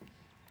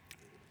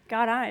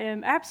God, I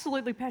am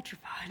absolutely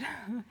petrified.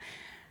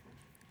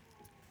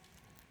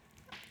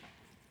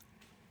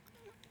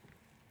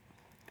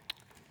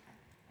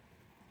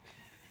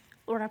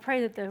 Lord, I pray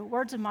that the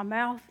words of my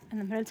mouth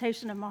and the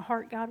meditation of my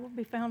heart, God, will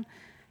be found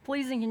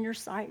pleasing in your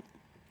sight,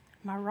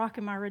 my rock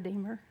and my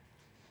redeemer.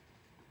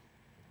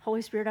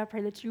 Holy Spirit, I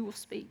pray that you will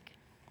speak.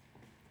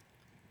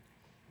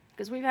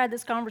 Because we've had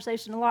this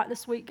conversation a lot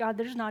this week, God,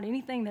 there's not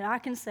anything that I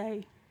can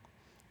say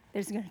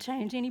that's going to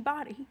change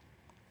anybody.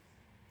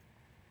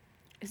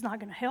 It's not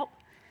going to help.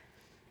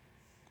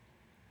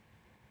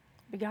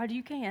 But God,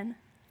 you can.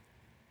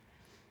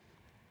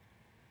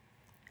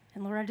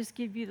 And Lord, I just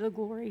give you the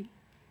glory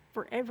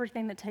for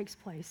everything that takes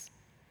place.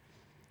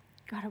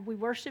 God, we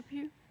worship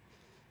you.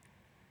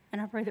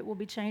 And I pray that we'll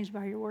be changed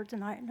by your word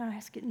tonight. And I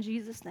ask it in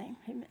Jesus' name.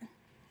 Amen.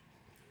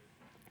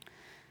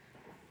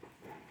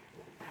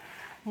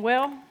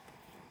 Well,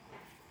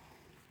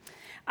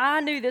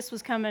 I knew this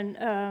was coming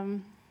a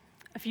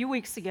few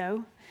weeks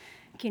ago.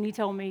 Kenny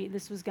told me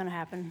this was going to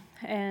happen.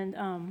 And,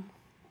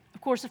 of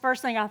course, the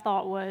first thing I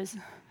thought was,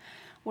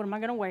 what am I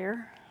going to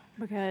wear?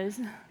 Because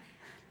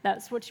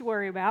that's what you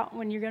worry about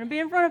when you're going to be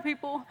in front of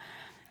people.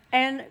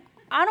 And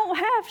I don't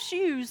have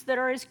shoes that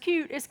are as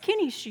cute as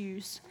Kenny's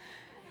shoes.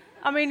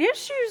 I mean, his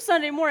shoes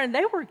Sunday morning,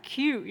 they were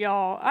cute,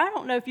 y'all. I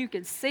don't know if you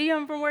could see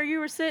them from where you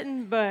were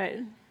sitting, but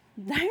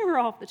they were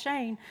off the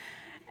chain.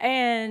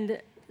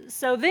 And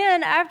so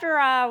then after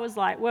I was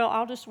like, well,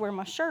 I'll just wear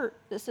my shirt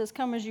that says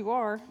come as you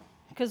are,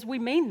 because we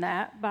mean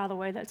that, by the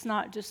way. That's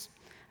not just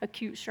a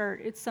cute shirt.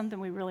 It's something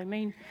we really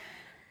mean.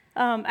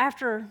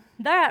 After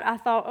that, I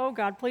thought, oh,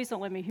 God, please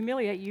don't let me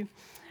humiliate you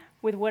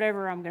with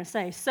whatever I'm going to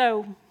say.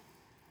 So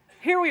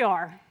here we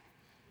are.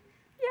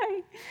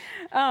 Yay.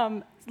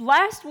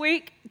 Last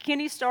week,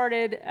 Kenny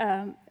started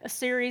a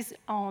series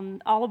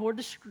on All Aboard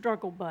the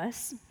Struggle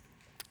Bus,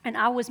 and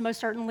I was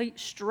most certainly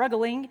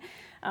struggling.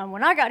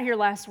 When I got here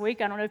last week,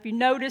 I don't know if you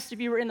noticed,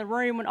 if you were in the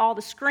room when all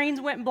the screens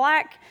went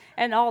black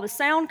and all the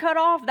sound cut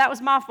off, that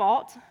was my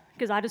fault,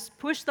 because I just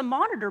pushed the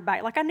monitor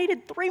back. Like I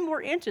needed 3 more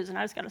inches, and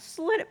I just kind of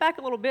slid it back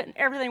a little bit, and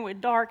everything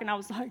went dark, and I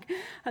was like,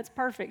 that's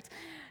perfect.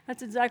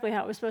 That's exactly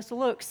how it was supposed to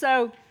look.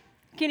 So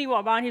Kenny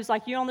walked by, and he was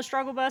like, you on the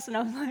struggle bus? And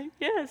I was like,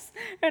 yes,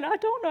 and I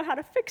don't know how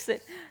to fix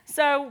it.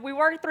 So we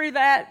worked through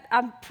that.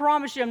 I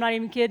promise you, I'm not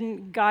even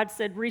kidding. God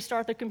said,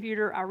 restart the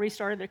computer. I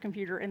restarted the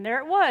computer, and there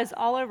it was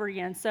all over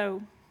again.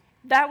 So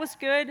that was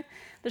good.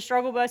 The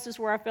struggle bus is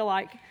where I feel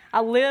like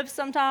I live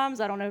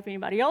sometimes. I don't know if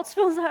anybody else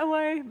feels that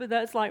way, but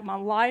that's like my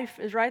life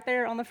is right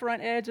there on the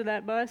front edge of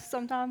that bus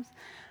sometimes.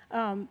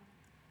 And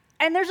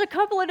there's a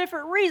couple of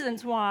different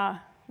reasons why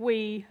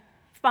we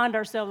find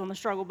ourselves on the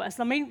struggle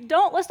bus. I mean,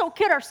 let's don't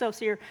kid ourselves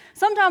here.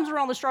 Sometimes we're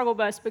on the struggle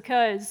bus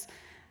because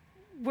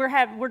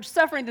we're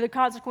suffering through the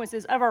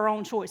consequences of our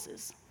own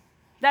choices.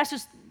 That's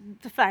just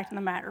the fact of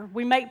the matter.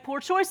 We make poor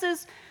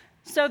choices,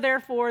 so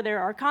therefore there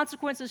are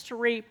consequences to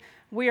reap.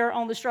 We are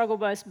on the struggle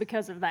bus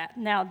because of that.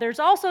 Now, there's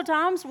also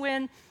times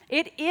when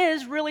it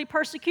is really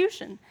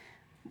persecution.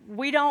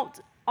 We don't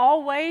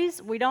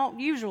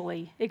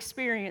usually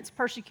experience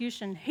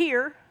persecution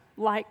here,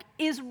 like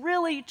is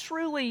really,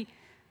 truly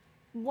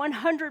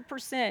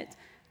 100%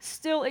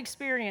 still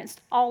experienced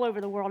all over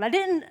the world. I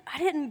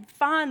didn't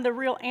find the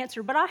real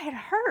answer, but I had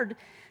heard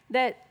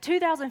that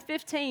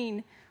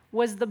 2015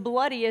 was the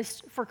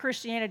bloodiest for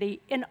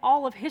Christianity in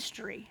all of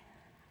history.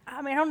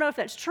 I mean, I don't know if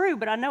that's true,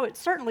 but I know it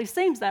certainly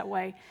seems that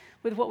way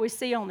with what we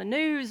see on the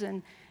news,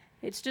 and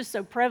it's just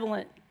so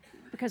prevalent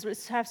because we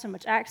have so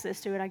much access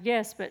to it, I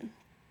guess. But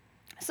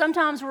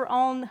sometimes we're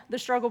on the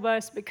struggle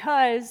bus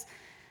because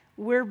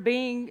we're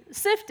being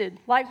sifted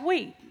like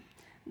wheat.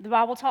 The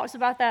Bible talks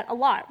about that a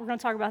lot. We're going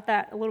to talk about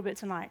that a little bit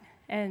tonight.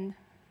 And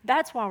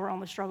that's why we're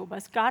on the struggle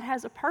bus. God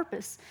has a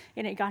purpose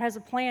in it. God has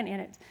a plan in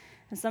it.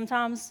 And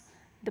sometimes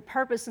the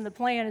purpose and the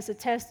plan is to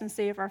test and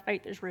see if our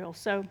faith is real.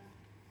 So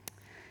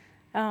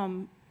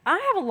I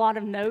have a lot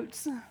of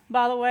notes,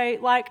 by the way.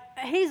 Like,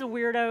 he's a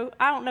weirdo.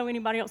 I don't know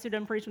anybody else who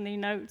doesn't preach with any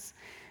notes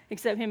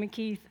except him and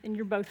Keith, and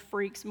you're both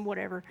freaks and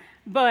whatever.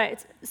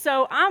 But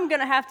so I'm going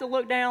to have to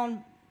look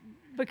down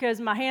because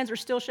my hands are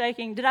still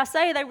shaking. Did I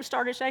say they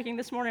started shaking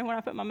this morning when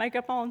I put my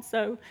makeup on?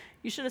 So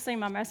you should have seen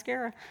my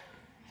mascara.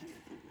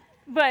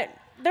 But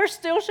they're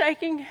still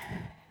shaking.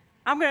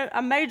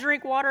 I may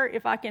drink water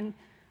if I can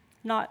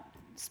not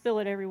spill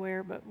it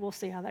everywhere, but we'll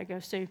see how that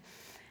goes too.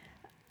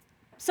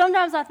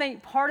 Sometimes I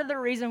think part of the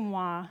reason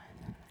why,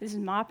 this is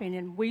my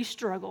opinion, we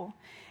struggle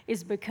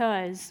is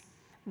because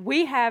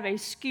we have a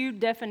skewed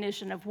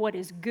definition of what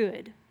is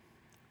good.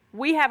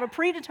 We have a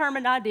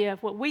predetermined idea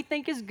of what we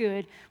think is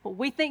good, what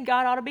we think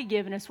God ought to be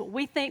giving us, what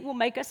we think will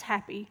make us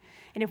happy.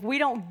 And if we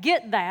don't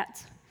get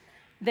that,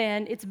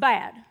 then it's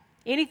bad.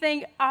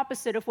 Anything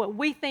opposite of what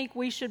we think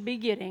we should be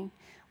getting,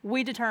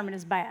 we determine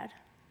as bad.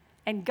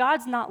 And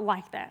God's not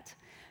like that.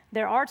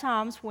 There are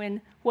times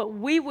when what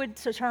we would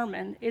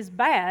determine is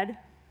bad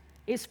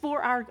is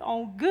for our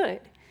own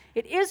good.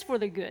 It is for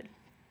the good.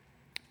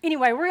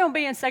 Anyway, we're going to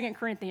be in 2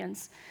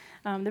 Corinthians,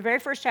 the very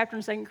first chapter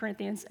in 2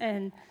 Corinthians.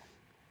 And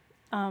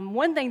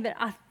one thing that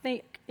I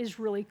think is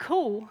really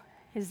cool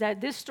is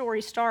that this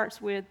story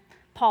starts with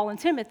Paul and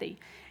Timothy.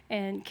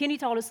 And Kenny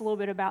told us a little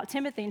bit about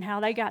Timothy and how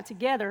they got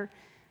together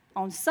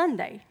on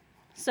Sunday.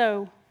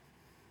 So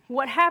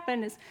what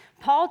happened is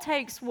Paul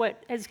takes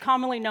what is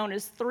commonly known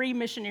as 3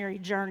 missionary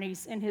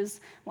journeys in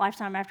his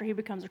lifetime after he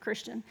becomes a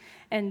Christian.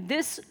 And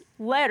this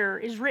letter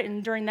is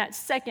written during that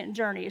second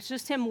journey. It's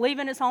just him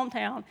leaving his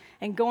hometown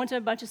and going to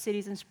a bunch of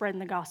cities and spreading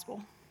the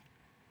gospel.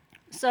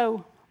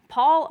 So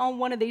Paul, on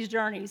one of these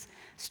journeys,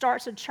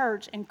 starts a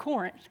church in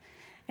Corinth.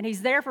 And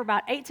he's there for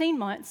about 18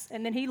 months,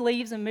 and then he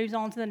leaves and moves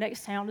on to the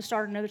next town to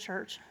start another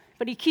church.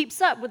 But he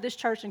keeps up with this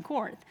church in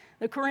Corinth,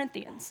 the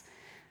Corinthians.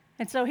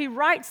 And so he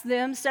writes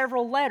them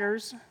several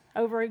letters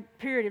over a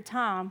period of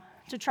time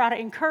to try to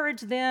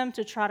encourage them,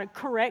 to try to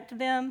correct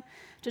them,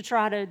 to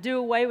try to do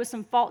away with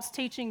some false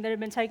teaching that had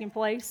been taking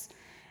place.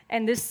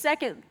 And this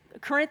second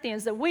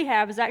Corinthians that we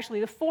have is actually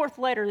the 4th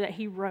letter that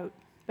he wrote.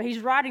 But he's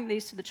writing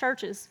these to the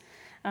churches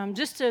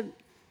just to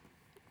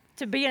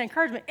be an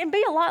encouragement and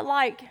be a lot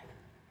like,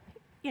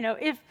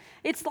 if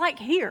it's like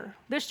here.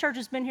 This church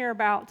has been here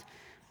about,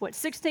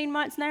 16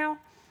 months now?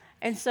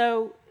 And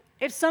so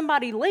if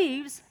somebody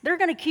leaves, they're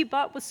going to keep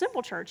up with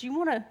Simple Church. You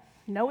want to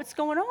know what's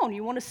going on.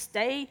 You want to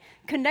stay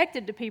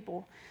connected to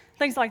people,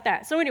 things like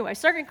that. So anyway,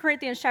 2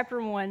 Corinthians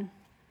chapter 1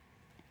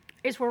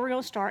 is where we're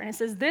going to start. And it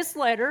says, this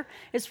letter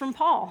is from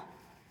Paul.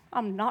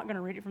 I'm not going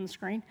to read it from the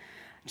screen.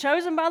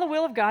 Chosen by the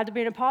will of God to be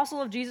an apostle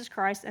of Jesus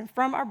Christ and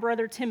from our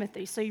brother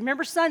Timothy. So you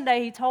remember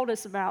Sunday he told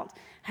us about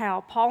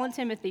how Paul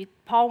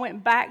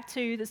went back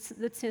to the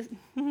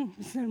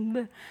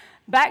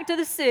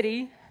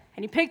city,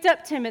 and he picked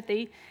up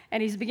Timothy,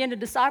 and he's begun to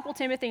disciple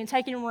Timothy and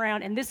taking him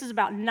around. And this is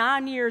about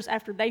 9 years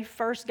after they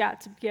first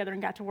got together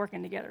and got to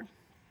working together.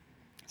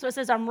 So it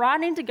says, I'm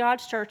writing to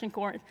God's church in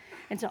Corinth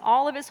and to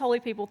all of his holy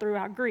people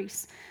throughout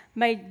Greece.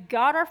 May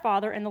God our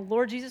Father and the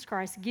Lord Jesus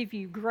Christ give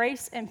you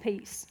grace and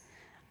peace.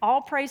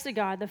 All praise to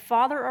God, the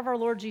Father of our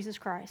Lord Jesus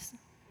Christ.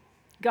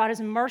 God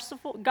is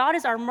merciful. God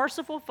is our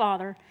merciful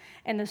Father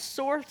and the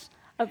source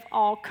of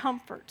all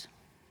comfort.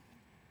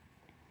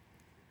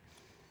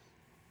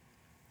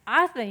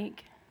 I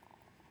think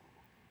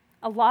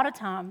a lot of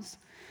times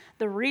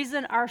the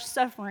reason our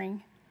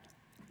suffering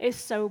is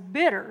so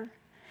bitter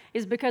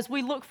is because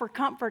we look for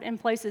comfort in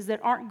places that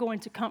aren't going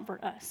to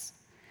comfort us.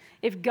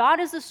 If God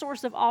is the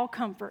source of all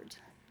comfort,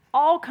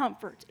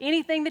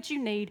 anything that you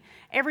need,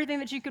 everything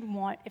that you could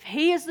want, if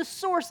he is the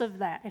source of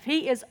that, if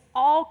he is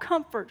all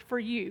comfort for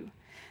you,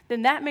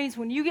 then that means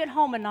when you get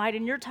home at night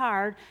and you're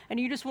tired and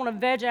you just want to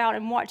veg out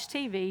and watch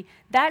TV,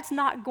 that's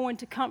not going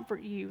to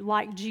comfort you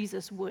like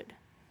Jesus would.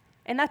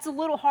 And that's a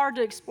little hard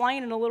to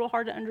explain and a little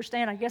hard to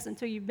understand, I guess,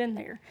 until you've been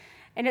there.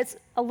 And it's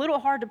a little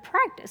hard to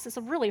practice. It's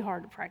really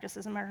hard to practice,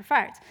 as a matter of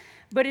fact.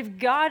 But if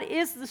God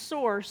is the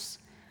source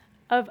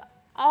of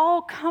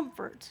all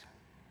comfort,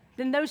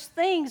 then those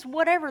things,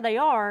 whatever they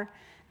are,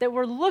 that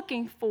we're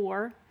looking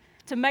for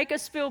to make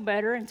us feel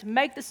better and to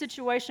make the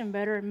situation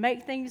better and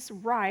make things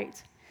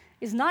right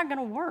is not going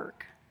to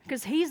work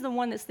because he's the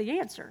one that's the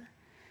answer.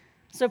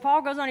 So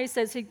Paul goes on, he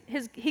says,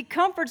 he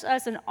comforts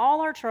us in all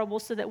our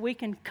troubles so that we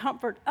can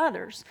comfort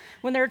others.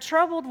 When they are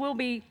troubled,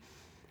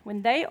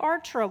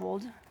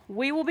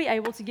 we will be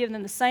able to give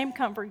them the same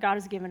comfort God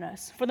has given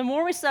us. For the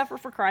more we suffer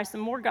for Christ, the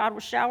more God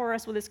will shower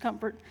us with his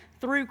comfort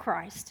through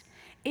Christ.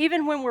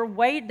 Even when we're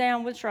weighed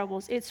down with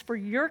troubles, it's for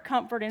your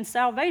comfort and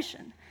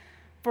salvation.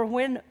 For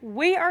when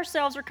we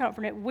ourselves are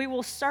comforted, we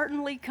will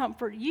certainly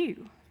comfort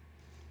you.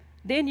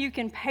 Then you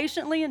can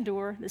patiently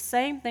endure the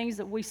same things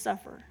that we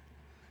suffer.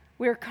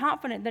 We are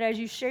confident that as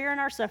you share in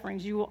our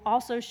sufferings, you will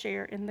also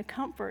share in the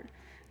comfort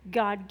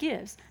God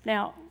gives.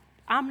 Now,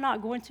 I'm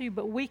not going to,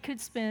 but we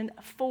could spend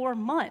 4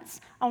 months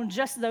on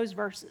just those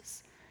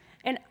verses.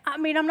 And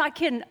I'm not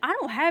kidding. I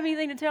don't have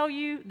anything to tell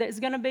you that's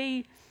going to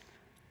be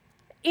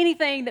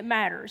anything that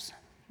matters.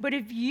 But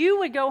if you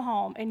would go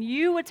home and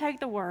you would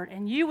take the word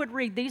and you would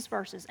read these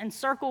verses and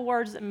circle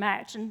words that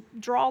match and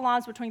draw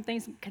lines between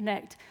things that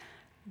connect,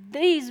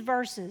 these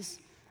verses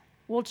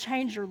will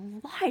change your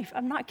life.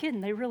 I'm not kidding.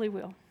 They really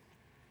will.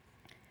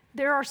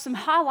 There are some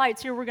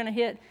highlights here we're going to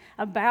hit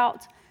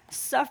about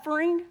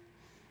suffering.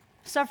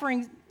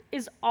 Suffering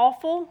is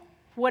awful,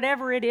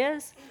 whatever it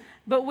is,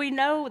 but we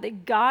know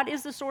that God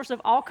is the source of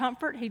all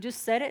comfort. He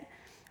just said it.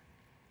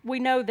 We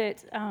know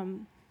that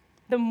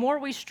the more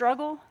we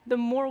struggle, the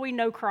more we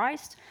know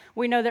Christ.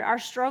 We know that our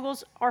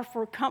struggles are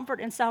for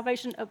comfort and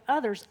salvation of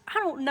others. I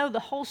don't know the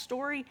whole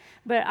story,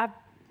 but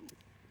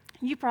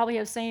you probably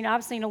have seen,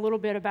 I've seen a little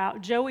bit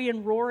about Joey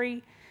and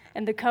Rory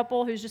and the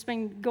couple who's just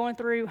been going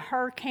through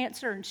her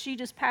cancer and she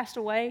just passed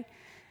away.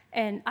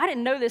 And I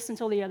didn't know this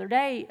until the other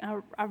day.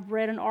 I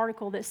read an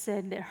article that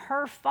said that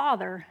her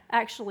father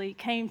actually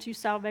came to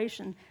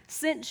salvation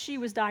since she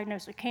was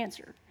diagnosed with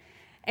cancer.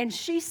 And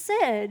she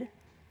said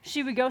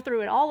she would go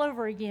through it all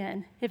over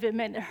again if it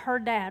meant that her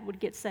dad would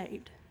get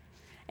saved.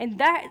 And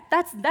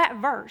that's that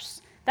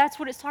verse. That's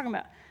what it's talking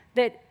about.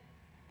 That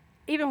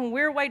even when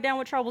we're weighed down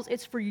with troubles,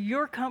 it's for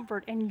your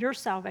comfort and your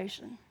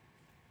salvation.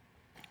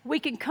 We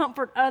can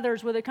comfort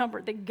others with the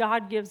comfort that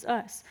God gives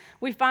us.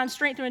 We find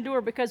strength to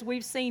endure because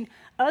we've seen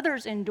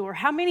others endure.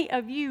 How many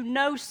of you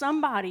know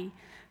somebody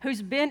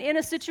who's been in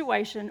a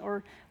situation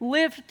or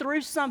lived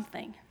through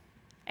something,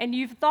 and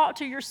you've thought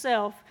to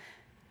yourself,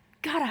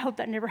 God, I hope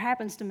that never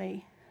happens to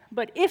me.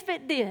 But if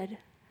it did,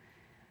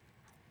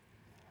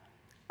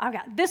 I've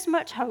got this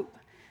much hope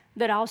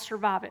that I'll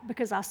survive it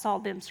because I saw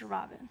them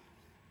survive it.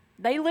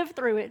 They lived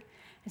through it,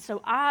 and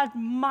so I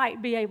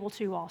might be able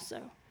to also.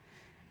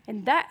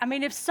 And that,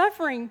 if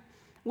suffering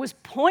was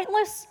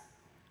pointless,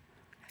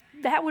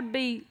 that would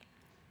be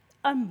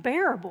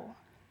unbearable.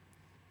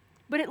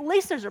 But at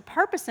least there's a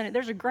purpose in it.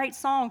 There's a great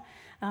song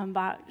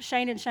by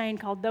Shane and Shane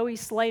called Though He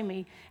Slay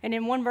Me. And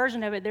in one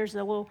version of it, there's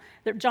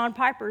John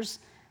Piper's,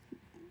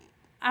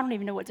 I don't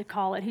even know what to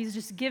call it. He's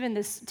just given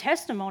this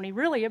testimony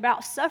really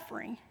about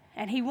suffering.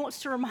 And he wants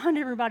to remind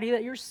everybody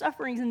that your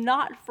suffering is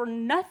not for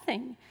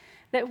nothing.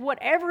 That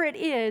whatever it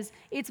is,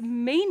 it's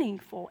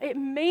meaningful. It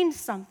means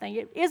something.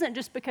 It isn't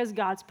just because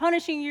God's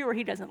punishing you or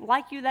he doesn't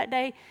like you that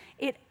day.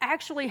 It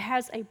actually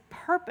has a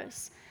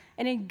purpose.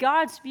 And in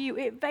God's view,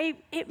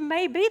 it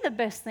may be the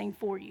best thing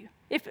for you,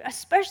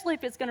 especially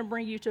if it's going to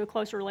bring you to a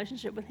closer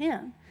relationship with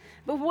him.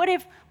 But what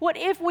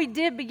if we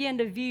did begin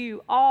to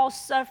view all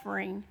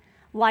suffering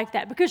like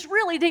that? Because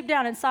really deep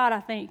down inside, I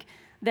think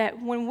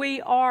that when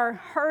we are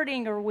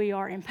hurting or we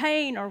are in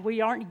pain or we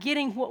aren't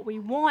getting what we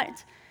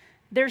want,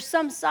 there's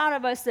some side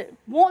of us that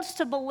wants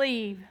to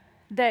believe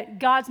that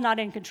God's not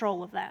in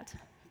control of that.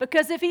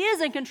 Because if he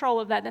is in control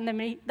of that,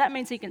 then that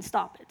means he can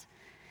stop it.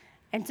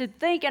 And to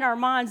think in our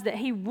minds that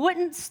he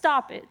wouldn't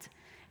stop it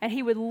and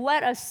he would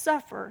let us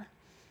suffer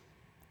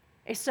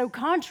is so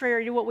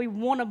contrary to what we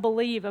want to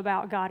believe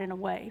about God in a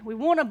way. We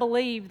want to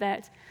believe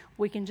that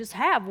we can just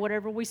have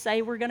whatever we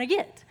say we're going to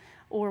get,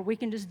 or we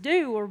can just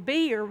do or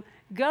be or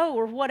go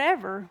or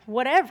whatever.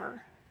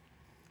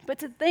 But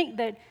to think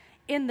that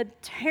in the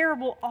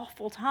terrible,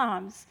 awful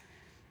times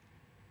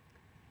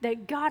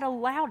that God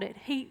allowed it.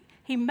 He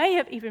may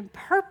have even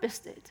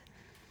purposed it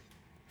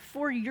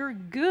for your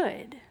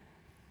good.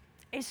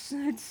 It's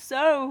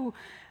so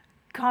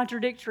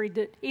contradictory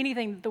to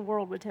anything that the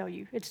world would tell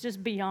you. It's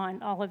just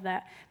beyond all of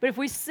that. But if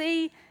we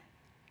see,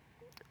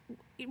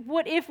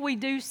 what if we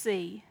do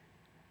see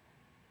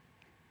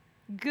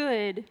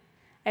good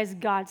as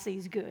God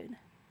sees good?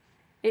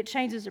 It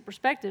changes the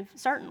perspective,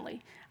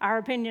 certainly. Our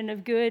opinion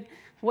of good,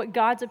 what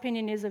God's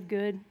opinion is of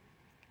good.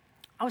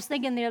 I was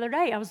thinking the other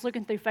day, I was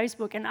looking through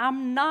Facebook, and I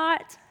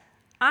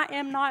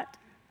am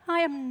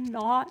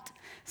not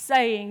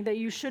saying that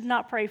you should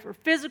not pray for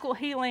physical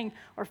healing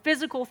or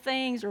physical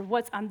things or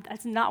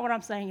that's not what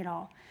I'm saying at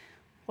all.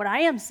 What I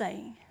am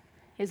saying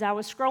is I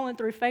was scrolling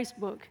through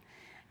Facebook,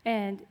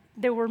 and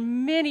there were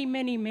many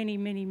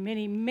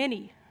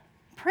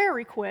prayer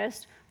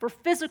requests for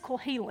physical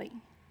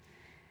healing.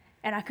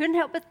 And I couldn't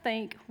help but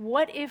think,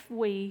 what if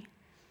we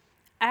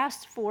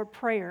asked for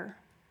prayer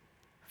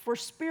for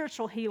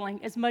spiritual healing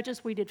as much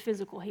as we did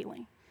physical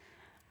healing?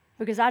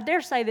 Because I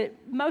dare say that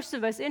most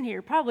of us in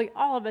here, probably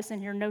all of us in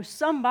here, know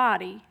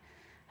somebody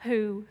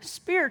who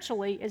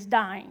spiritually is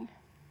dying.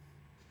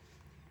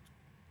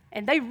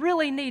 And they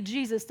really need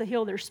Jesus to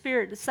heal their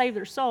spirit, to save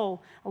their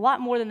soul, a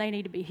lot more than they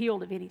need to be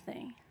healed of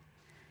anything.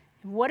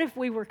 And what if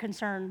we were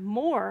concerned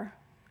more?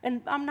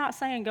 And I'm not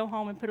saying go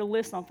home and put a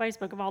list on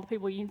Facebook of all the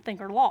people you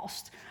think are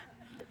lost.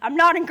 I'm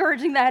not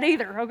encouraging that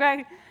either,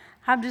 okay?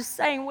 I'm just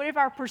saying, what if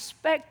our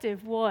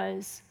perspective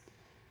was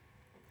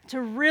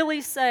to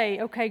really say,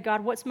 okay,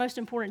 God, what's most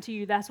important to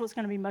you, that's what's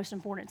going to be most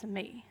important to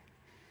me,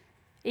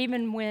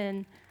 even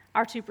when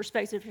our two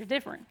perspectives are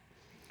different.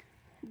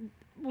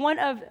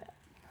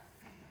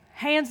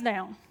 Hands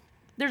down,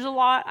 there's a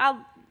lot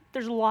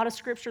of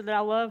scripture that I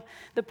love.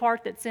 The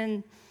part that's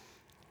in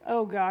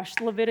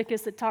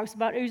Leviticus that talks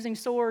about oozing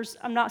sores.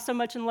 I'm not so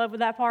much in love with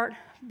that part,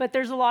 but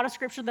there's a lot of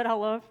scripture that I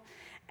love.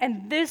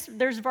 And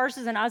there's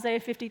verses in Isaiah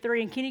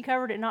 53, and Kenny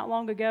covered it not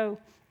long ago.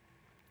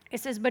 It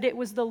says, but it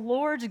was the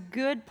Lord's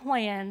good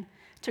plan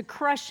to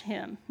crush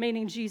him,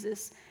 meaning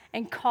Jesus,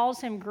 and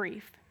cause him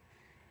grief.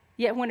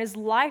 Yet when his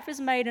life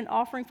is made an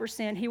offering for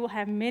sin, he will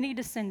have many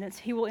descendants.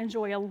 He will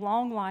enjoy a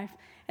long life,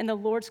 and the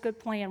Lord's good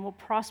plan will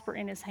prosper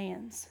in his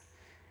hands.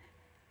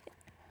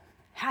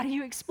 How do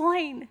you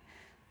explain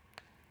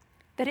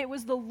that it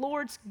was the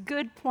Lord's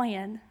good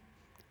plan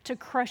to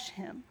crush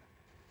him?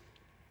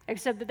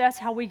 Except that that's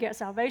how we get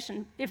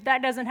salvation. If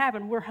that doesn't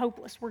happen, we're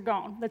hopeless. We're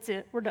gone. That's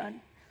it. We're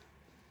done.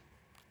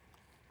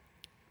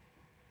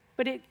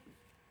 But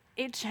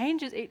it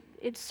changes.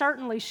 It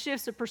certainly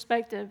shifts the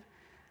perspective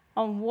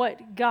on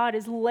what God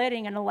is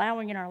letting and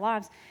allowing in our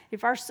lives.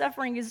 If our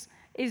suffering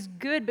is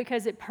good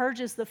because it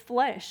purges the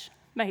flesh,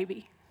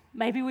 maybe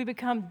we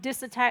become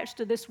disattached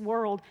to this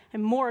world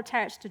and more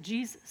attached to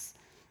Jesus.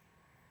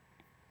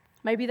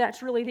 Maybe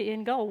that's really the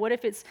end goal. What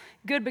if it's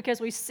good because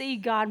we see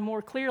God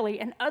more clearly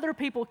and other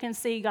people can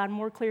see God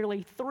more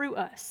clearly through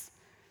us?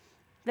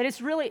 That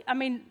it's really,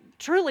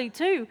 truly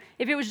too,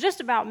 if it was just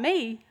about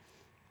me,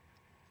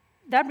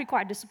 that'd be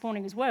quite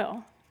disappointing as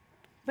well.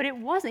 But it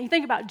wasn't. You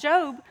think about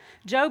Job.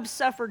 Job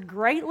suffered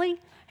greatly.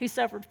 He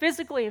suffered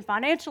physically and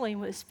financially and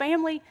with his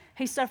family.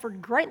 He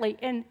suffered greatly.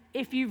 And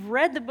if you've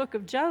read the book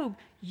of Job,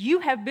 you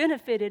have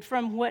benefited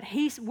from what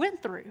he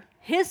went through.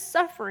 His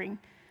suffering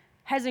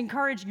has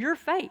encouraged your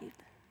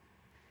faith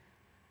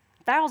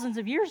thousands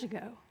of years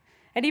ago.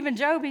 And even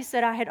Job, he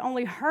said, I had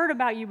only heard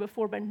about you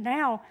before, but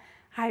now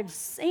I have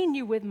seen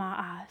you with my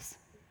eyes.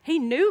 He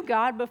knew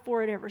God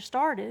before it ever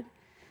started.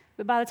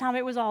 But by the time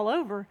it was all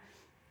over,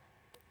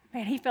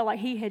 man, he felt like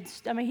he had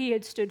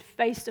stood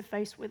face to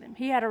face with him.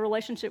 He had a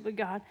relationship with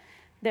God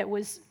that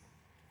was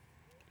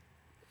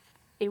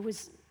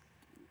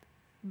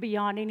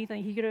beyond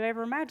anything he could have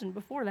ever imagined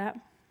before that.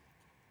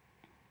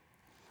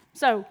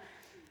 So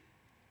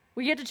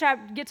we get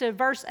to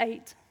verse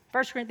 8,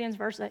 1 Corinthians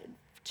verse 8,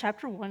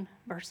 chapter 1,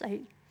 verse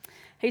 8.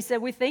 He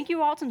said, we think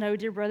you ought to know,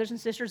 dear brothers and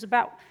sisters,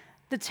 about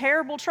the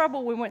terrible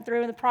trouble we went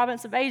through in the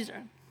province of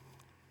Asia.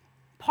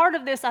 Part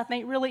of this, I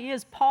think, really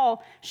is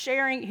Paul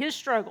sharing his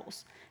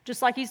struggles.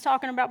 Just like he's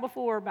talking about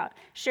before, about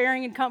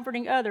sharing and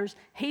comforting others,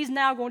 he's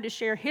now going to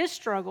share his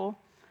struggle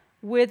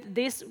with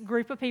this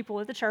group of people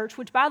at the church,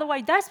 which, by the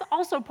way, that's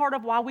also part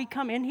of why we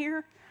come in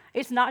here.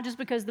 It's not just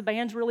because the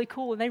band's really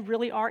cool, and they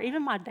really are.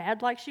 Even my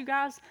dad likes you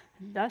guys.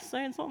 That's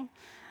saying something.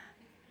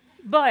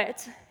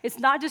 But it's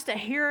not just to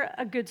hear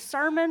a good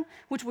sermon,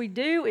 which we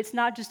do. It's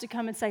not just to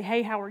come and say,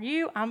 hey, how are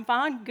you? I'm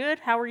fine, good,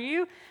 how are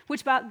you?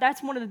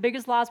 That's one of the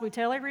biggest lies we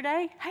tell every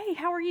day. Hey,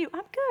 how are you?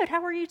 I'm good,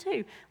 how are you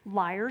too?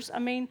 Liars. I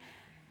mean,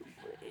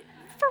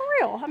 for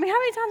real. I mean, how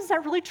many times is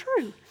that really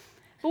true?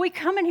 But we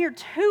come in here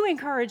to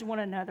encourage one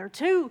another,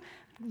 to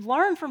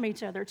learn from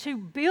each other, to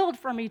build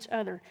from each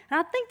other. And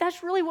I think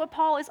that's really what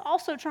Paul is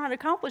also trying to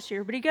accomplish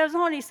here. But he goes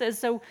on, he says,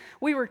 so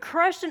we were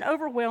crushed and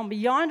overwhelmed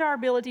beyond our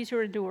ability to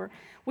endure.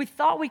 We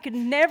thought we could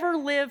never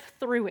live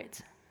through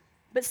it.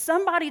 But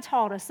somebody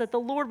taught us that the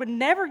Lord would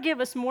never give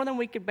us more than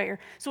we could bear.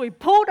 So we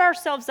pulled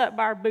ourselves up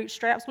by our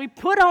bootstraps. We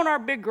put on our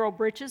big girl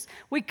britches.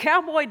 We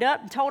cowboyed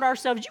up and told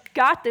ourselves, you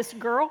got this,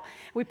 girl.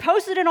 We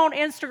posted it on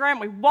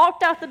Instagram. We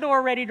walked out the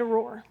door ready to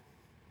roar.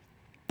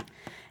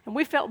 And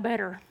we felt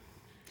better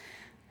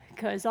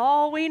because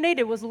all we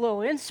needed was a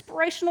little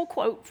inspirational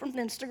quote from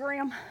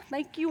Instagram.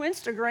 Thank you,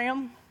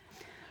 Instagram.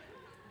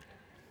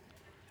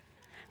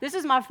 This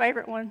is my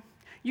favorite one.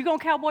 You gonna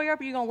cowboy up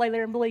or you gonna lay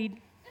there and bleed?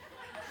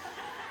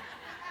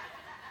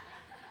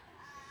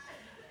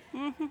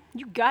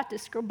 You got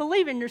this, girl.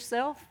 Believe in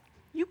yourself.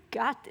 You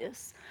got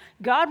this.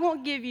 God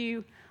won't give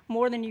you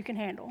more than you can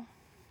handle.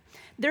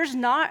 There's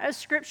not a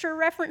scripture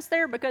reference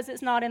there because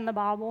it's not in the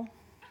Bible.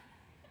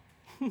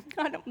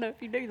 I don't know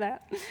if you do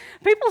that.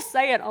 People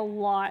say it a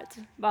lot,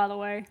 by the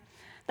way.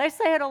 They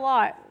say it a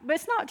lot, but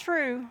it's not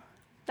true.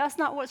 That's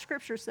not what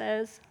Scripture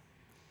says.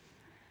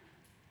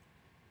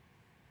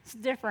 It's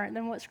different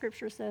than what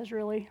Scripture says,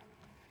 really.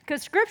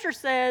 Because Scripture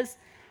says,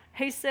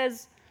 he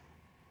says,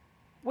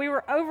 we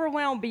were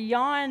overwhelmed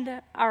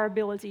beyond our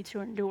ability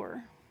to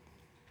endure.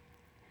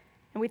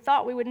 And we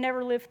thought we would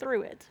never live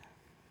through it.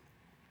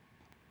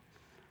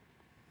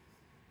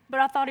 But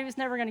I thought he was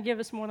never going to give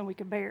us more than we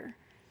could bear.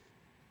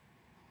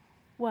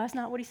 Well, that's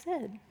not what he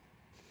said.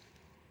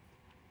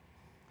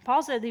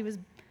 Paul said he was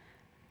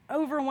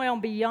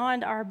overwhelmed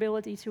beyond our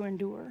ability to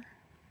endure.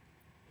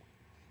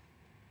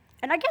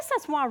 And I guess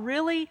that's why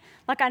really,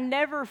 I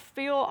never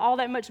feel all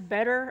that much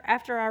better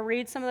after I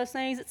read some of those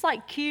things. It's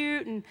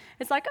cute, and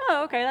it's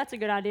oh, okay, that's a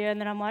good idea. And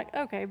then I'm like,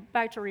 okay,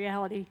 back to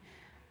reality.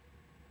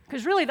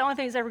 Because really the only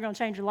thing that's ever going to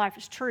change your life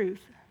is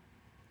truth.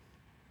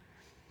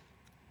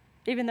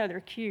 Even though they're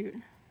cute.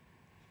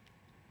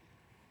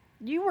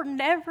 You were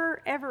never,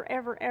 ever,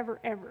 ever, ever,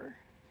 ever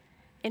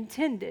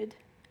intended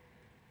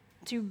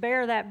to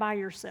bear that by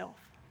yourself.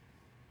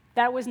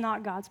 That was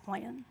not God's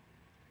plan.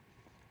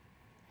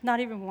 Not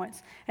even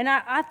once. And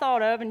I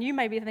thought of, and you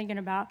may be thinking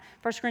about,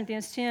 1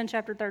 Corinthians 10,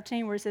 chapter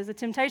 13, where it says, the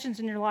temptations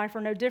in your life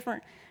are no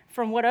different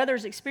from what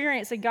others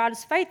experience, and God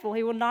is faithful.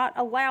 He will not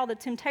allow the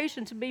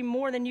temptation to be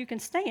more than you can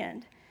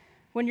stand.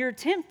 When you're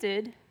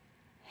tempted,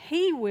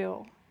 He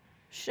will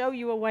show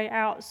you a way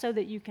out so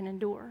that you can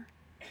endure.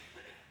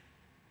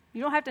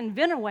 You don't have to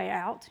invent a way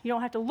out. You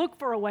don't have to look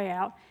for a way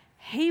out.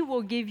 He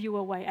will give you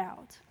a way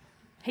out.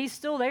 He's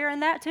still there in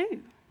that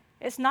too.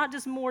 It's not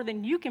just more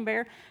than you can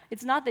bear.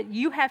 It's not that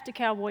you have to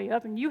cowboy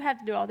up and you have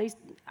to do all these.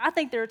 I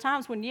think there are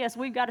times when, yes,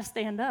 we've got to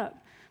stand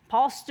up.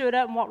 Paul stood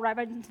up and walked right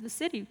back into the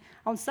city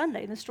on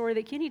Sunday, the story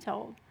that Kenny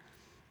told.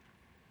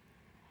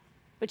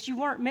 But you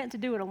weren't meant to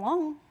do it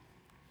alone.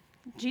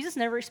 Jesus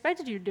never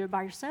expected you to do it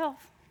by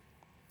yourself.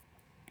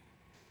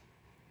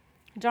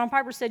 John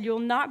Piper said, you'll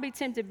not be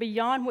tempted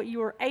beyond what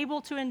you are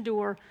able to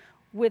endure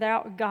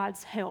without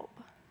God's help.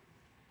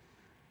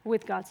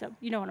 With God's help.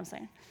 You know what I'm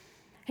saying.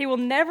 He will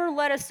never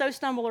let us so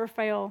stumble or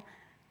fail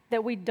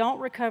that we don't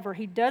recover.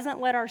 He doesn't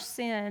let our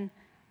sin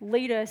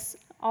lead us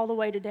all the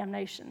way to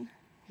damnation.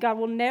 God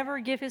will never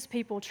give His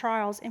people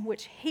trials in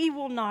which He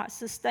will not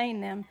sustain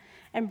them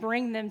and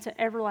bring them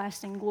to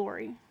everlasting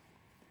glory.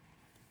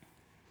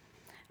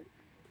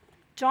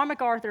 John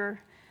MacArthur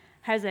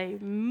has a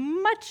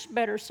much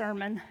better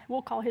sermon,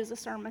 we'll call his a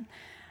sermon,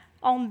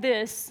 on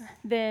this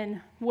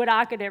than what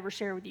I could ever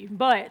share with you.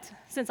 But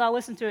since I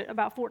listened to it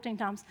about 14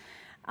 times,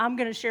 I'm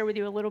going to share with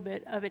you a little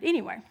bit of it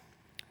anyway.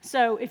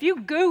 So if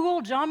you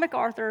Google John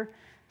MacArthur,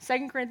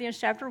 2 Corinthians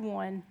chapter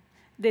 1,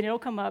 then it'll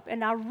come up.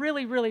 And I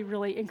really, really,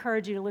 really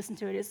encourage you to listen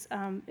to it.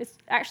 It's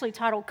actually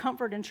titled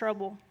Comfort in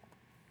Trouble.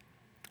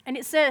 And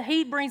it said,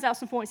 he brings out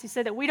some points. He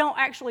said that we don't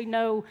actually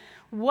know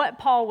what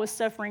Paul was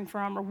suffering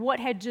from or what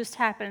had just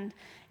happened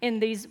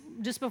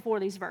just before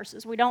these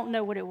verses. We don't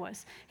know what it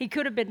was. He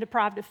could have been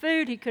deprived of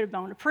food. He could have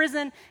gone to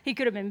prison. He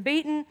could have been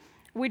beaten.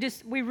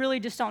 We really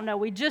just don't know.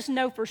 We just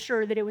know for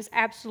sure that it was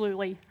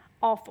absolutely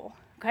awful.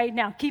 Okay,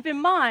 now keep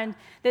in mind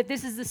that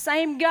this is the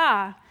same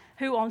guy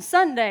who on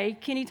Sunday,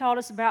 Kenny taught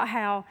us about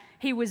how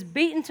he was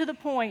beaten to the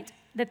point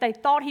that they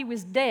thought he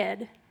was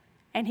dead,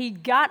 and he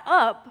got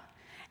up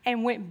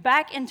and went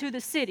back into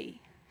the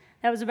city.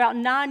 That was about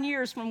 9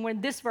 years from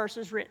when this verse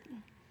was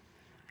written.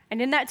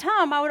 And in that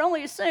time, I would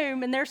only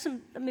assume, and there's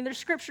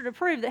scripture to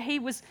prove that he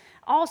was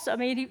also,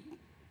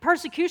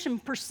 persecution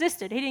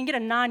persisted. He didn't get a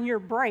 9-year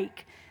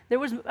break. There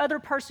was other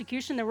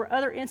persecution. There were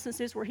other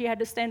instances where he had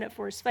to stand up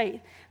for his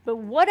faith. But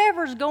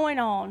whatever's going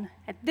on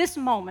at this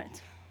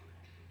moment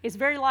is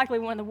very likely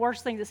one of the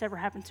worst things that's ever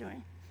happened to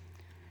him.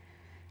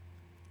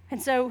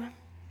 And so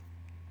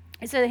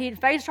it said that he had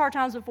faced hard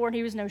times before, and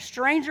he was no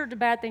stranger to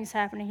bad things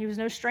happening. He was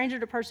no stranger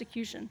to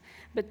persecution.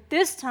 But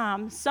this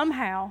time,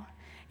 somehow,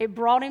 it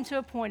brought him to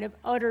a point of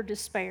utter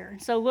despair.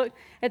 So look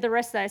at the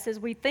rest of that. It says,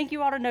 we think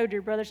you ought to know,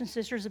 dear brothers and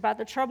sisters, about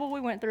the trouble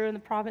we went through in the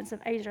province of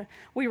Asia.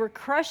 We were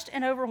crushed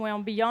and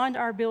overwhelmed beyond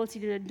our ability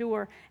to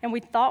endure, and we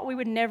thought we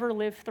would never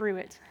live through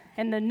it.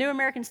 In the New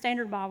American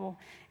Standard Bible,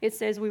 it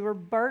says we were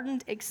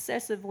burdened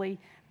excessively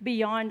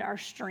beyond our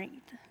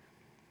strength.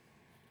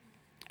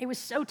 It was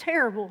so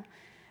terrible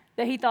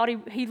that he thought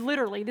he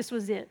literally, this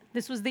was it.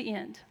 This was the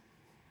end.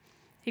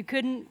 He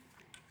couldn't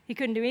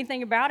do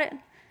anything about it.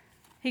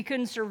 He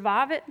couldn't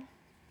survive it.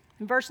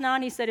 In verse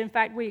 9, he said, in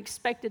fact, we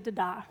expected to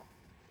die.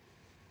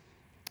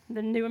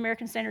 The New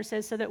American Standard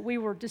says, so that we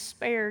were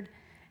despaired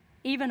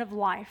even of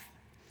life.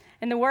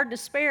 And the word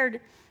despaired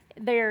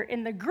there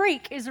in the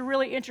Greek is a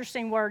really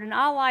interesting word. And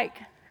I like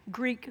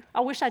Greek.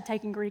 I wish I'd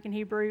taken Greek and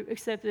Hebrew,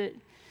 except that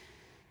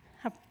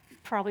I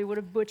probably would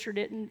have butchered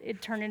it and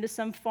it turned into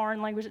some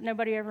foreign language that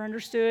nobody ever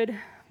understood.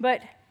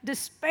 But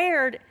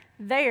despaired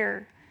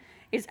there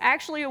is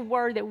actually a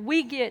word that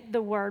we get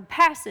the word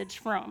passage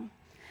from.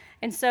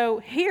 And so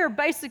here,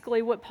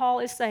 basically, what Paul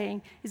is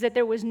saying is that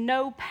there was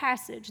no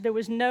passage. There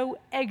was no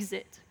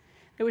exit.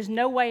 There was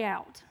no way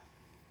out.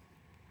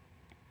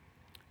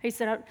 He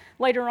said,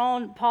 later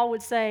on, Paul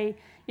would say,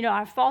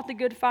 I've fought the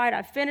good fight.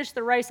 I've finished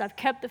the race. I've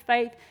kept the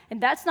faith. And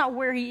that's not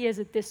where he is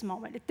at this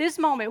moment. At this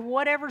moment,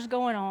 whatever's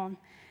going on,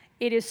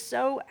 it is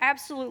so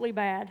absolutely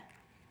bad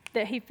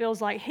that he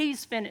feels like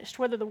he's finished.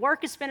 Whether the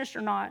work is finished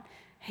or not,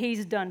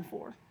 he's done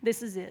for.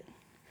 This is it.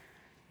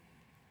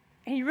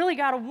 And you really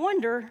got to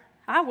wonder,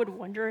 I would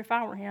wonder if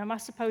I were him, I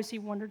suppose he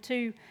wondered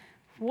too,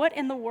 what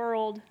in the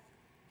world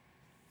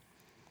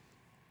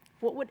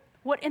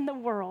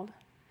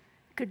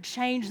could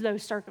change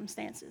those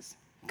circumstances?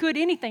 Could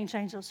anything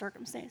change those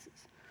circumstances?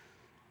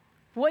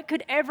 What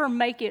could ever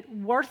make it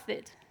worth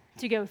it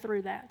to go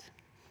through that?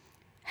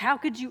 How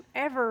could you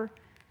ever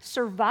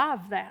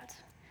survive that?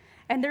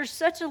 And there's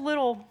such a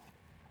little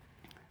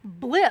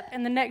blip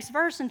in the next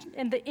verse,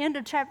 in the end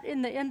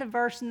of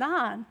verse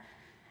 9.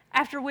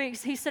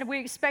 He said we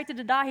expected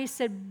to die. He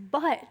said,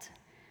 but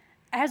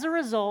as a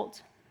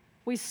result,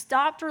 we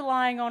stopped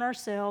relying on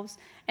ourselves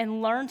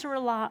and learned to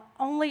rely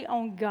only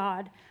on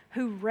God,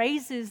 who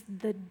raises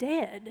the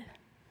dead.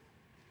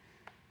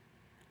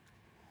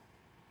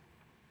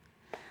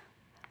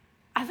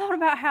 I thought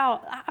about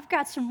how I've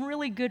got some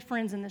really good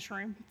friends in this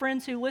room,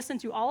 friends who listen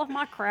to all of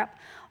my crap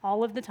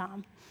all of the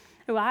time,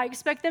 who I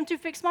expect them to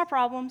fix my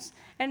problems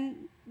and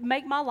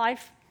make my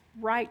life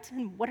right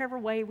in whatever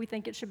way we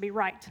think it should be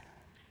right.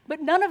 But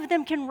none of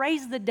them can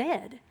raise the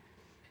dead.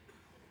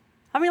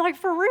 For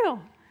real.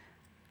 Do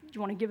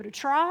you want to give it a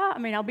try?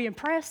 I'll be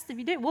impressed if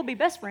you do. We'll be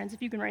best friends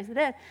if you can raise the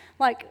dead.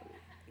 My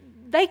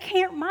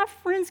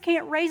friends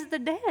can't raise the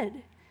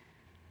dead.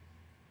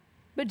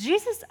 But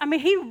Jesus,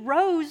 he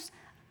rose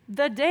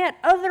the dead,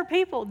 other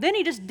people. Then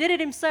he just did it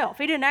himself.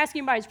 He didn't ask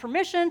anybody's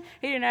permission.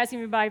 He didn't ask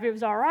anybody if it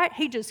was all right.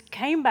 He just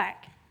came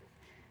back.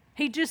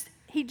 He just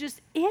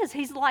is.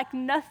 He's like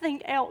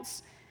nothing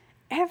else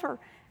ever.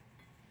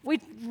 We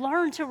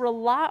learn to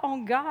rely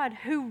on God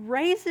who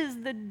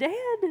raises the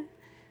dead.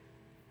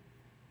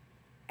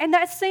 And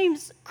that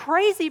seems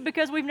crazy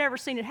because we've never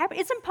seen it happen.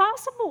 It's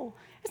impossible.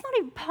 It's not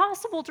even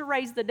possible to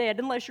raise the dead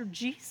unless you're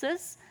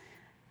Jesus,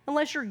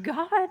 unless you're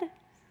God.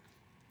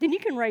 Then you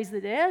can raise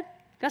the dead.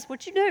 That's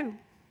what you do.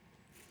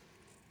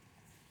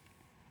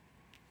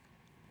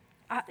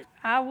 I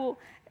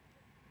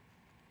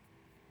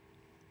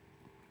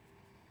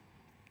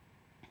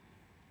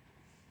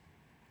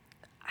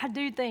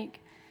do think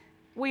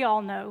we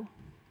all know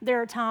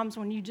there are times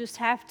when you just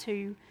have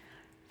to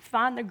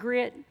find the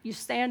grit, you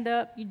stand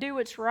up, you do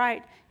what's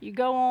right, you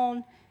go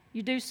on,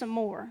 you do some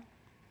more.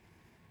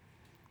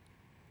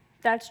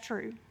 That's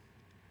true.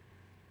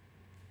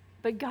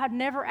 But God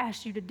never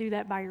asked you to do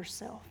that by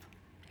yourself.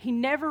 He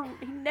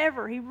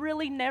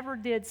really never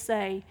did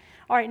say,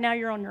 all right, now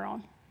you're on your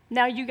own.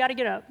 Now you got to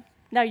get up.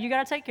 Now you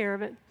got to take care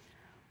of it.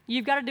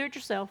 You've got to do it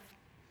yourself.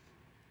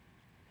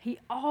 He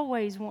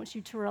always wants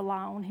you to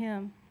rely on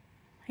him.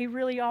 He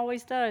really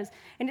always does.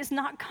 And it's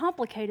not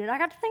complicated. I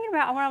got to thinking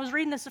about when I was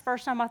reading this the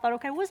first time, I thought,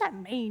 okay, what does that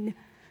mean?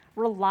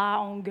 Rely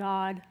on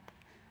God.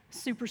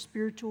 Super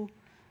spiritual.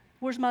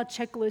 Where's my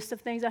checklist of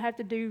things I have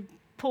to do?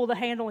 Pull the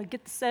handle and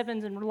get the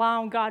sevens and rely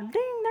on God.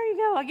 Ding, there you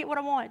go. I get what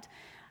I want.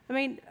 I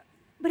mean,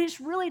 but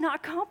it's really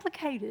not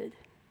complicated.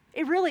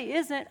 It really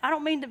isn't. I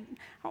don't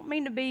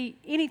mean to be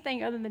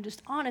anything other than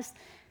just honest.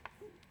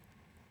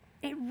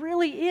 It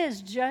really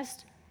is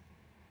just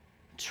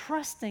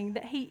trusting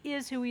that he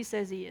is who he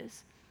says he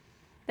is,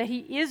 that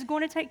he is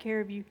going to take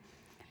care of you,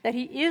 that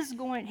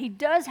he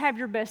does have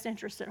your best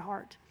interest at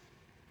heart,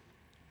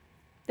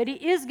 that he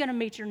is going to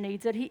meet your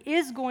needs, that he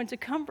is going to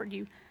comfort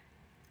you,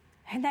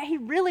 and that he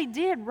really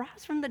did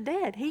rise from the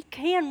dead. He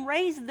can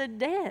raise the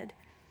dead.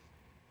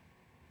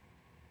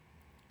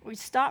 We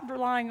stopped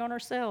relying on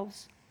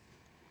ourselves.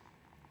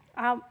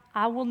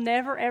 I will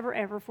never, ever,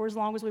 ever, for as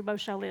long as we both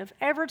shall live,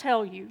 ever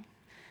tell you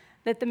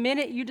that the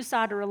minute you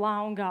decide to rely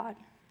on God,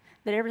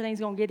 that everything's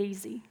going to get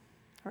easy,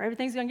 or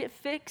everything's going to get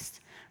fixed,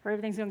 or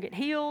everything's going to get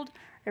healed,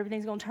 or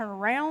everything's going to turn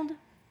around.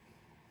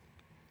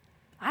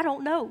 I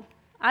don't know.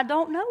 I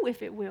don't know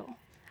if it will.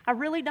 I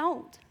really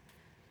don't.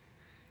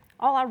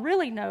 All I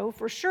really know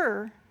for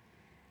sure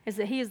is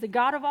that he is the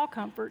God of all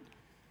comfort,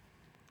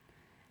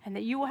 and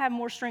that you will have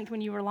more strength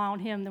when you rely on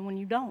him than when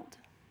you don't.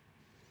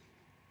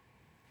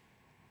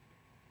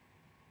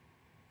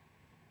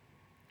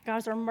 God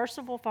is our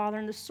merciful Father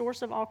and the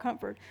source of all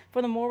comfort.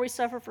 For the more we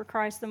suffer for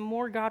Christ, the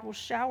more God will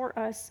shower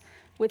us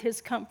with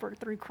his comfort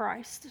through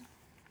Christ.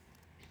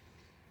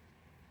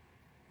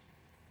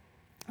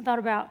 I thought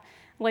about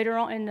later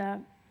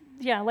in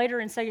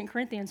 2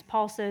 Corinthians,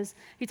 Paul says,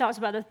 he talks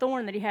about the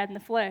thorn that he had in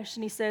the flesh,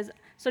 and he says,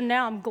 so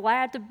now I'm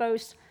glad to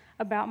boast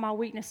about my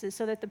weaknesses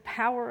so that the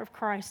power of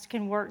Christ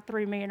can work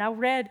through me. And I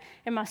read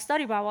in my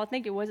study Bible, I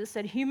think it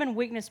said, human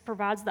weakness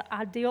provides the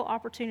ideal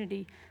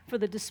opportunity for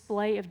the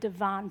display of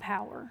divine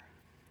power.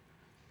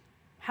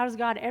 How does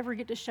God ever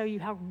get to show you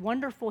how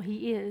wonderful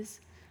he is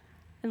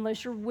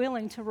unless you're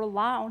willing to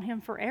rely on him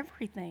for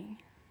everything?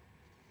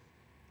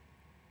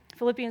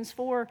 Philippians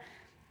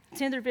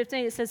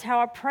 4:10-15, it says, how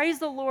I praise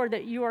the Lord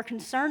that you are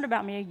concerned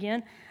about me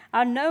again.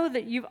 I know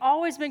that you've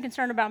always been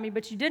concerned about me,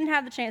 but you didn't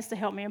have the chance to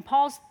help me. And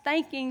Paul's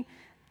thanking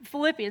the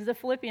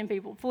Philippian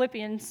people.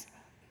 Philippian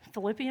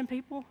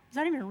people? Is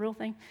that even a real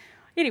thing?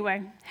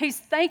 Anyway, he's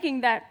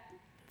thanking that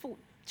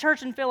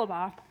church in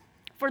Philippi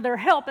for their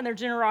help and their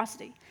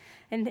generosity.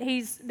 And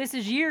this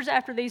is years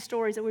after these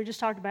stories that we just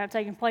talked about have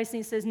taken place. And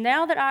he says,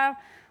 not that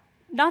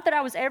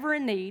I was ever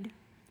in need,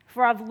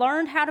 for I've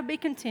learned how to be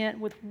content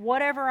with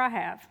whatever I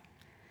have.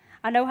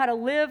 I know how to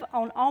live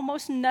on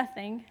almost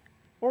nothing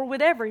or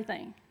with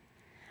everything.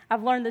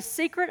 I've learned the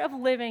secret of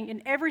living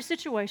in every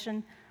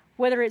situation,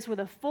 whether it's with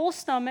a full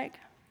stomach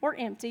or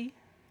empty,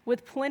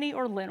 with plenty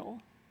or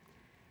little.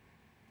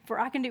 For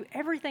I can do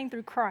everything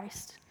through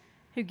Christ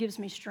who gives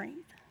me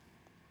strength.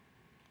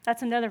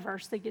 That's another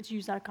verse that gets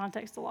used out of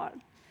context a lot.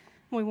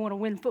 When we want to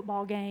win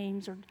football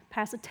games or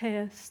pass a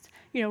test,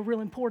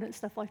 real important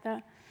stuff like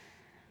that.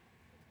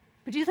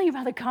 But you think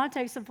about the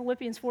context of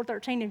Philippians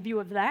 4:13 in view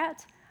of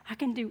that, I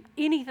can do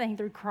anything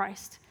through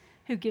Christ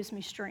who gives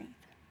me strength.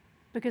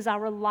 Because I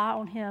rely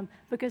on him,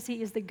 because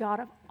he is the God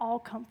of all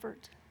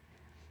comfort.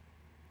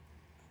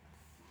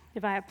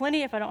 If I have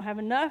plenty, if I don't have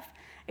enough,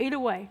 either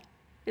way,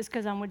 it's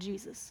because I'm with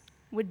Jesus.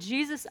 With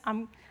Jesus,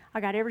 I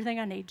got everything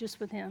I need just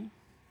with him.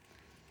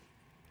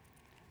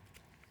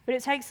 But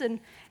it takes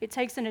an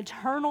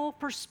eternal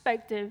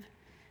perspective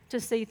to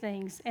see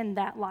things in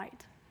that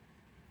light.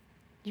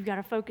 You've got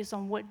to focus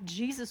on what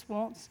Jesus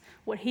wants,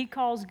 what he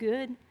calls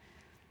good,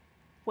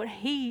 what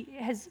he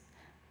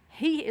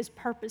is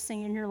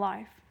purposing in your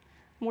life,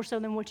 more so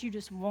than what you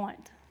just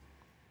want.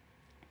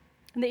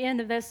 In the end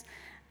of this,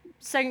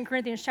 2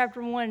 Corinthians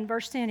chapter 1,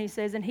 verse 10, he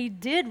says, and he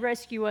did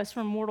rescue us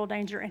from mortal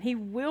danger, and he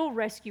will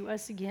rescue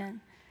us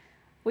again.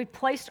 We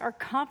placed our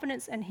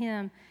confidence in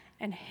him,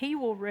 and he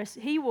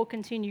will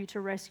continue to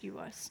rescue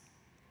us.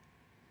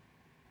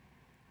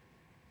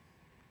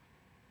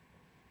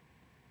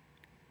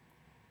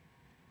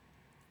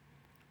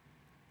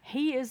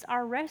 He is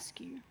our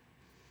rescue.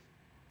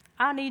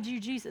 I need you,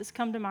 Jesus,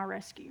 come to my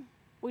rescue.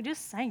 We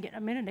just sang it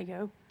a minute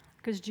ago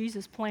because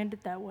Jesus planned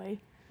it that way.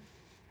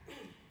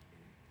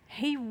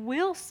 He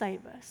will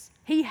save us.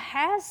 He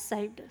has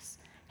saved us.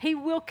 He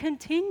will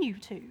continue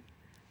to.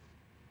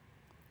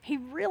 He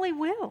really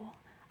will.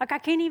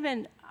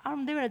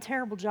 I'm doing a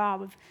terrible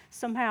job of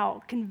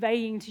somehow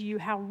conveying to you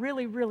how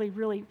really, really,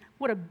 really,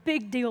 what a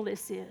big deal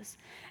this is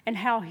and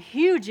how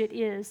huge it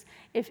is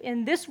if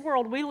in this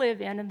world we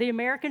live in the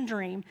American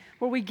dream,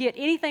 where we get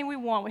anything we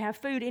want, we have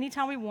food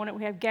anytime we want it,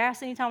 we have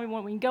gas anytime we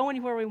want it, we can go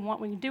anywhere we want,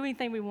 we can do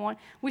anything we want.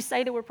 We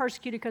say that we're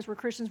persecuted because we're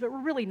Christians, but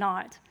we're really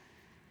not.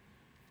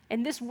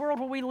 in this world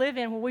where we live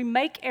in, where we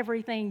make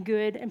everything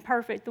good and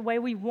perfect the way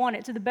we want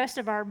it to the best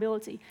of our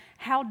ability,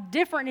 how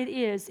different it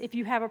is if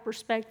you have a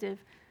perspective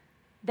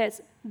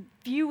that's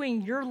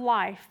viewing your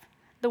life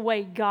the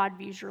way God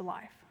views your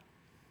life.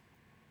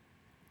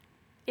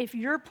 If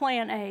your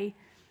plan A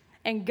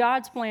and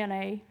God's plan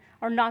A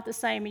are not the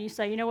same, and you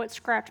say, you know what,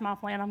 scratch my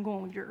plan, I'm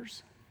going with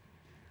yours.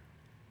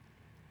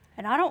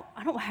 And I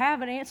don't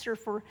have an answer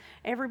for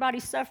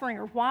everybody's suffering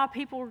or why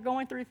people are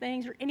going through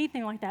things or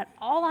anything like that.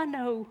 All I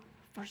know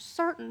for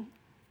certain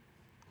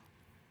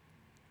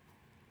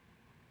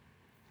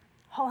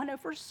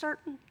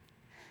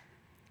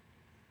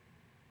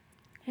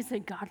is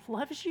that God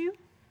loves you,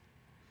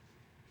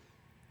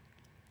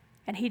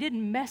 and He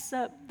didn't mess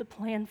up the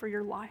plan for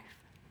your life.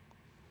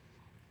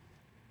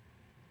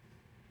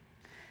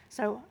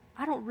 So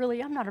I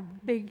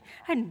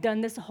hadn't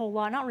done this a whole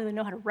lot. I don't really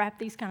know how to wrap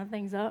these kind of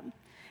things up.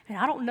 And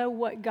I don't know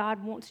what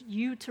God wants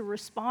you to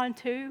respond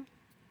to.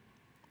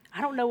 I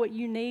don't know what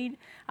you need.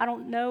 I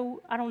don't know.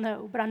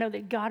 But I know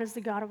that God is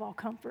the God of all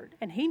comfort,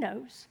 and He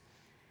knows.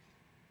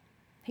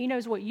 He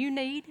knows what you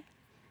need.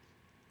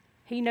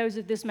 He knows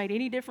if this made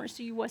any difference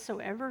to you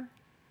whatsoever.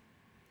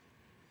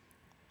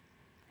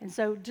 And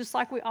so just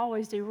like we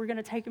always do, we're going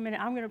to take a minute.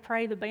 I'm going to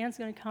pray. The band's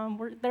going to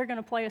come. They're going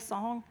to play a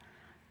song.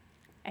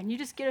 And you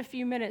just get a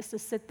few minutes to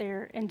sit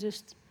there and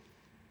just,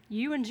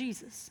 you and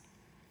Jesus.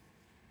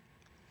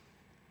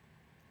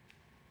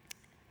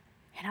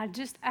 And I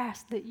just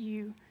ask that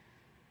you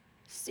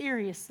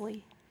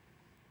seriously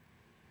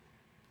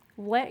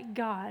let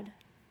God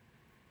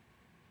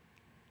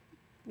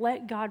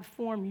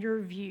form your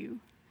view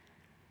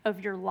of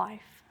your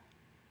life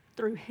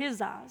through His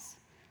eyes,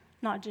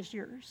 not just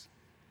yours.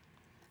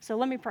 So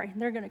let me pray.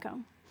 They're going to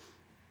come.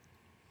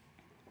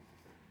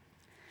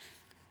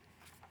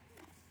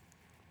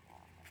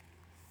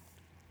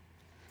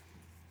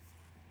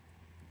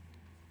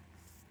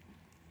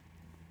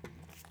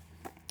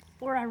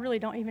 Lord, I really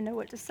don't even know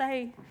what to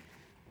say.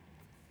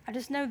 I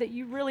just know that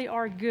you really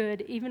are good,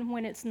 even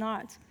when it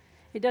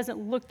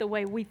doesn't look the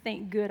way we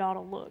think good ought to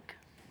look.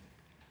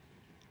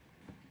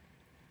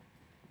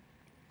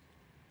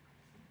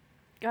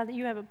 God, that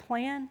you have a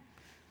plan.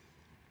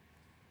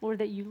 Lord,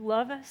 that you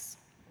love us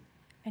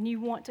and you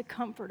want to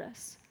comfort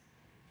us.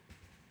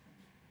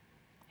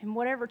 And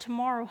whatever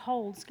tomorrow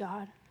holds,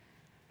 God,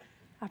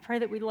 I pray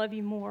that we love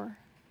you more.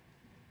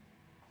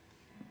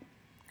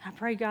 I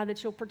pray, God,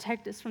 that you'll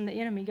protect us from the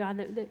enemy, God,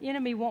 that the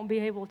enemy won't be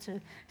able to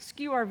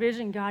skew our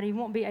vision, God. He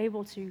won't be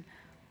able to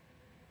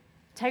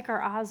take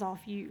our eyes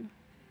off you.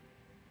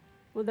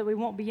 Well, that we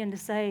won't begin to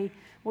say,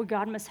 well,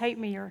 God must hate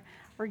me, or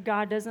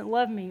God doesn't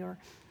love me, or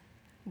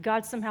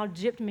God somehow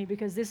gypped me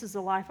because this is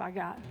the life I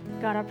got.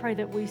 God, I pray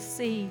that we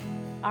see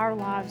our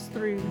lives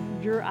through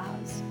your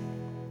eyes.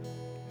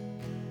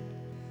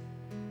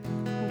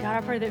 And God,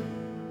 I pray that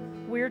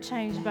we're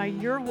changed by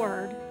your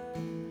word.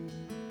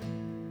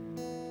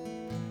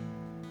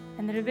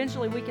 And that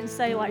eventually we can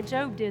say, like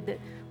Job did, that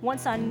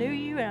once I knew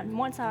you and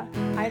once I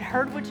had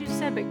heard what you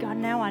said, but God,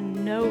 now I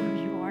know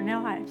who you are.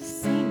 Now I've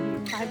seen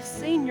you. I've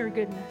seen your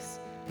goodness.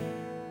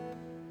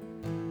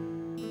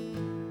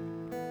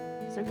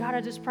 So God,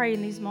 I just pray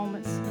in these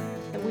moments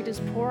that we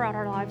just pour out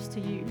our lives to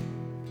you.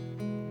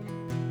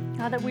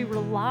 God, that we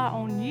rely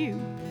on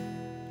you.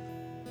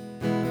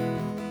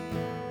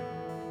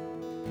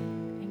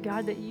 And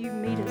God, that you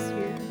meet us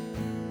here.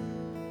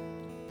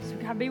 So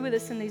God, be with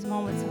us in these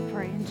moments, I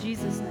pray, in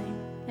Jesus' name.